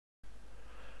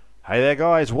Hey there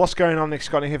guys, what's going on? Nick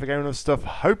Scotty here for Gaming and Stuff.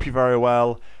 Hope you're very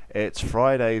well. It's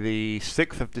Friday the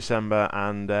 6th of December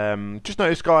and just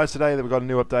noticed guys today that we've got a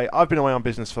new update. I've been away on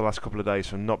business for the last couple of days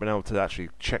so I've not been able to actually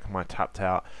check my tapped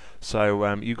out.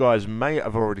 So you guys may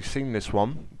have already seen this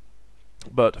one.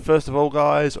 But first of all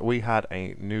guys, we had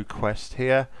a new quest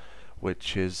here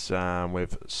which is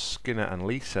with Skinner and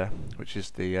Lisa, which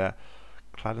is the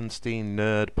Cladenstein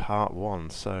Nerd Part 1.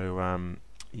 So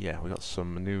yeah, we got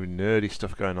some new nerdy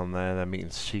stuff going on there. They're meeting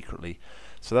secretly.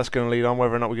 So that's going to lead on.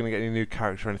 Whether or not we're going to get any new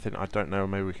character or anything, I don't know.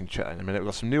 Maybe we can check that in a minute. We've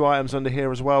got some new items under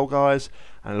here as well, guys.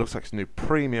 And it looks like it's a new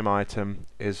premium item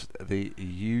is the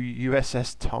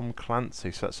USS Tom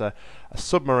Clancy. So that's a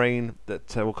submarine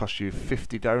that will cost you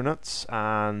 50 donuts.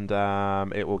 And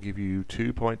it will give you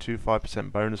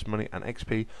 2.25% bonus money and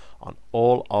XP on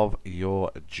all of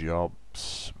your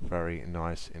jobs. Very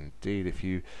nice indeed. If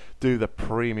you do the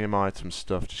premium item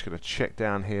stuff, just going to check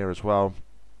down here as well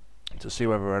to see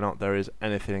whether or not there is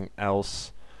anything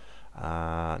else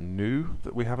new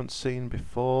that we haven't seen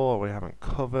before or we haven't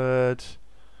covered.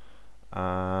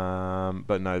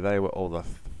 But no, they were all the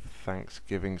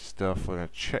Thanksgiving stuff. We're going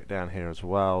to check down here as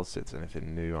well, see if there's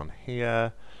anything new on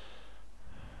here.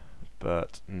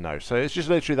 But no, so it's just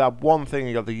literally that one thing.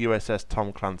 You got the USS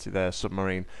Tom Clancy there,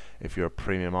 submarine, if you're a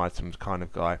premium items kind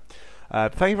of guy.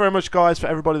 Thank you very much guys for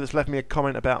everybody that's left me a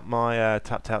comment about my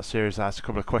tapped out series. I asked a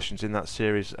couple of questions in that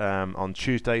series on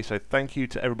Tuesday, so thank you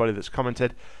to everybody that's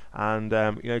commented, and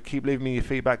you know, keep leaving me your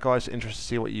feedback guys. Interested to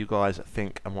see what you guys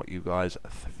think and what you guys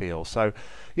feel. So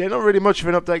yeah, not really much of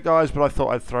an update guys, but I thought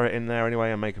I'd throw it in there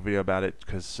anyway and make a video about it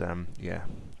because yeah,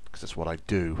 because that's what I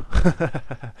do.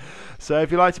 So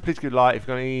if you liked it, please give a like. If you've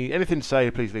got anything to say,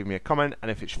 please leave me a comment,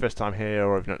 and if it's your first time here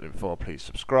or if you've not done it before, please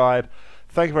subscribe.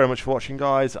 Thank you very much for watching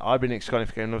guys. I've been Nick Scotty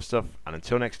for Gaming and Stuff, and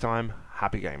until next time,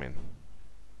 happy gaming.